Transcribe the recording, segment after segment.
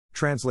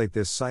Translate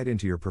this site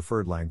into your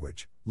preferred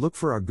language. Look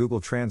for our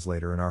Google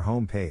Translator in our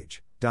home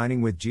page,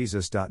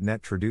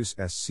 diningwithjesus.net. Traduce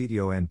este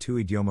sitio en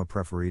tu idioma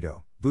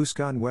preferido.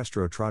 Busca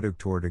nuestro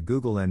traductor de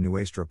Google en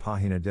nuestra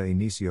página de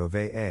inicio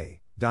va,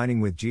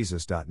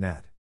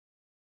 diningwithjesus.net.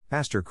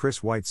 Pastor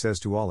Chris White says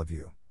to all of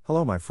you,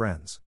 hello my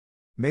friends.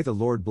 May the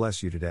Lord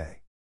bless you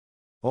today.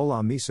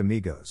 Hola mis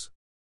amigos.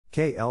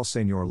 Que el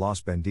Señor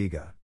los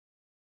bendiga.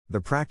 The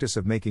practice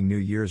of making New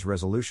Year's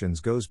resolutions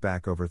goes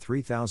back over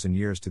 3,000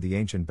 years to the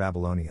ancient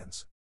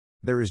Babylonians.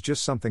 There is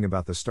just something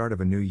about the start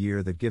of a new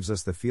year that gives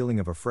us the feeling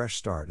of a fresh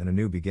start and a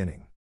new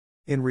beginning.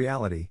 In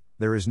reality,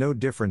 there is no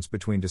difference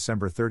between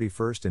December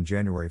 31st and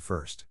January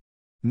 1st.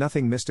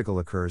 Nothing mystical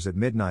occurs at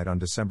midnight on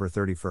December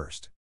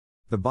 31st.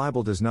 The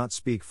Bible does not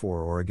speak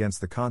for or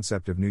against the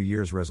concept of New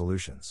Year's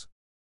resolutions.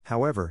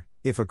 However,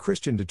 if a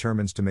Christian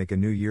determines to make a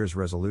New Year's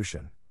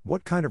resolution,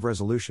 what kind of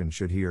resolution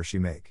should he or she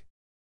make?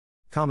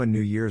 Common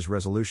New Year's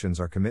resolutions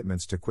are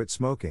commitments to quit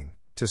smoking,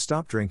 to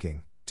stop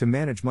drinking, to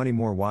manage money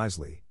more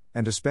wisely,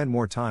 and to spend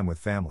more time with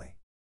family.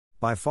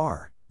 By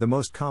far, the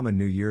most common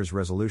New Year's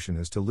resolution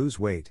is to lose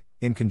weight,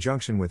 in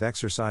conjunction with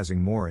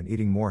exercising more and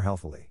eating more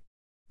healthily.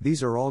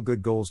 These are all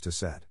good goals to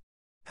set.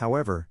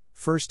 However,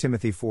 1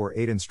 Timothy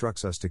 4:8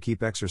 instructs us to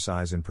keep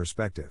exercise in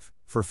perspective,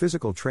 for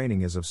physical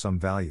training is of some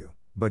value,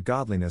 but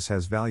godliness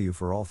has value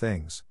for all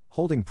things,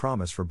 holding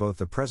promise for both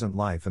the present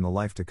life and the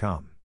life to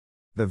come.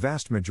 The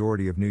vast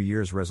majority of New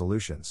Year's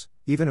resolutions,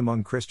 even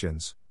among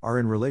Christians, are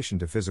in relation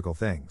to physical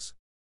things.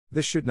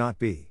 This should not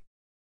be.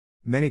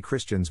 Many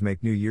Christians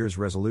make New Year's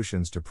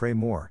resolutions to pray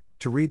more,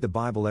 to read the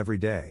Bible every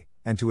day,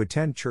 and to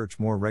attend church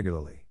more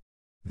regularly.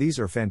 These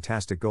are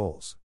fantastic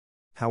goals.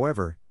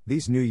 However,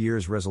 these New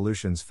Year's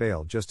resolutions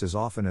fail just as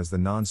often as the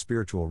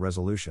non-spiritual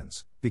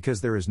resolutions,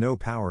 because there is no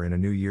power in a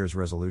New Year's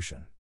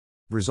resolution.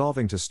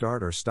 Resolving to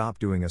start or stop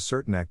doing a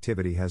certain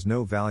activity has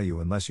no value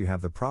unless you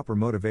have the proper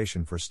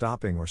motivation for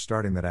stopping or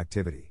starting that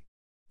activity.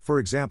 For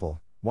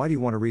example, why do you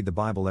want to read the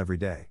Bible every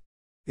day?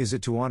 Is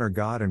it to honor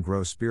God and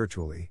grow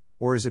spiritually,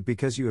 or is it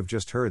because you have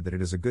just heard that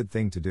it is a good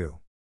thing to do?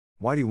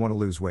 Why do you want to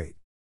lose weight?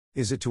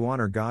 Is it to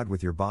honor God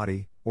with your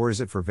body, or is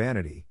it for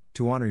vanity,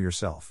 to honor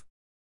yourself?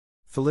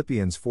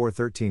 Philippians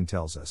 4:13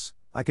 tells us,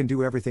 I can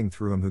do everything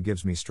through him who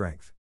gives me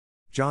strength.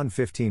 John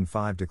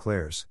 15:5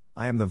 declares,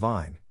 I am the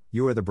vine,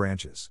 you are the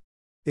branches.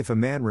 If a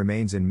man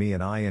remains in me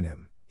and I in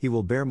him, he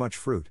will bear much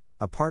fruit.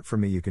 Apart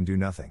from me you can do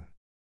nothing.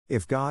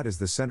 If God is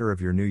the center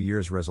of your New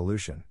Year's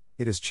resolution,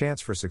 it is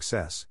chance for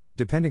success,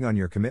 depending on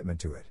your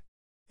commitment to it.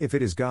 If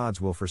it is God's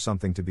will for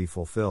something to be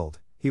fulfilled,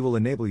 he will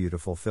enable you to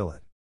fulfill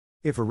it.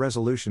 If a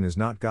resolution is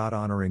not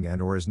God-honoring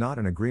and or is not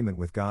in agreement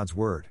with God's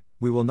word,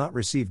 we will not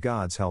receive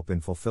God's help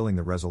in fulfilling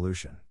the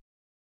resolution.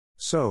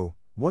 So,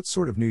 what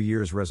sort of New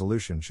Year's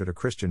resolution should a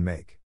Christian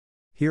make?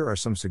 Here are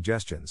some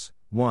suggestions.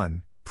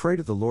 1. Pray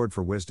to the Lord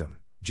for wisdom.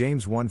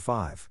 James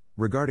 1:5,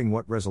 regarding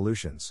what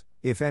resolutions,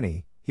 if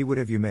any, he would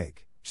have you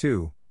make.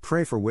 2.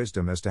 Pray for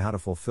wisdom as to how to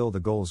fulfill the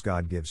goals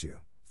God gives you.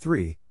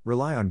 3.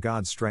 Rely on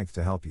God's strength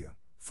to help you.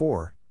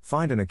 4.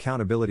 Find an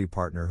accountability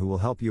partner who will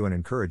help you and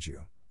encourage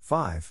you.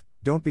 5.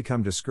 Don't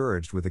become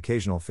discouraged with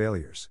occasional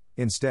failures.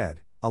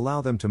 Instead,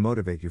 allow them to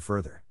motivate you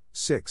further.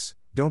 6.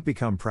 Don't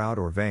become proud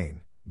or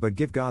vain, but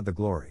give God the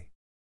glory.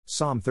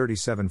 Psalm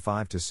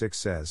 37:5-6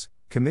 says,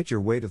 Commit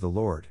your way to the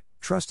Lord,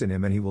 trust in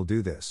him and he will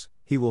do this.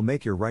 He will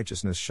make your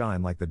righteousness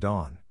shine like the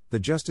dawn, the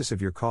justice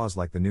of your cause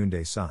like the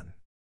noonday sun.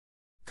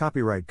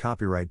 Copyright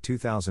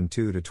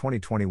 2002 to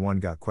 2021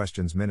 Got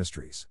Questions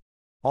Ministries.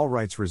 All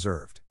rights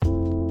reserved.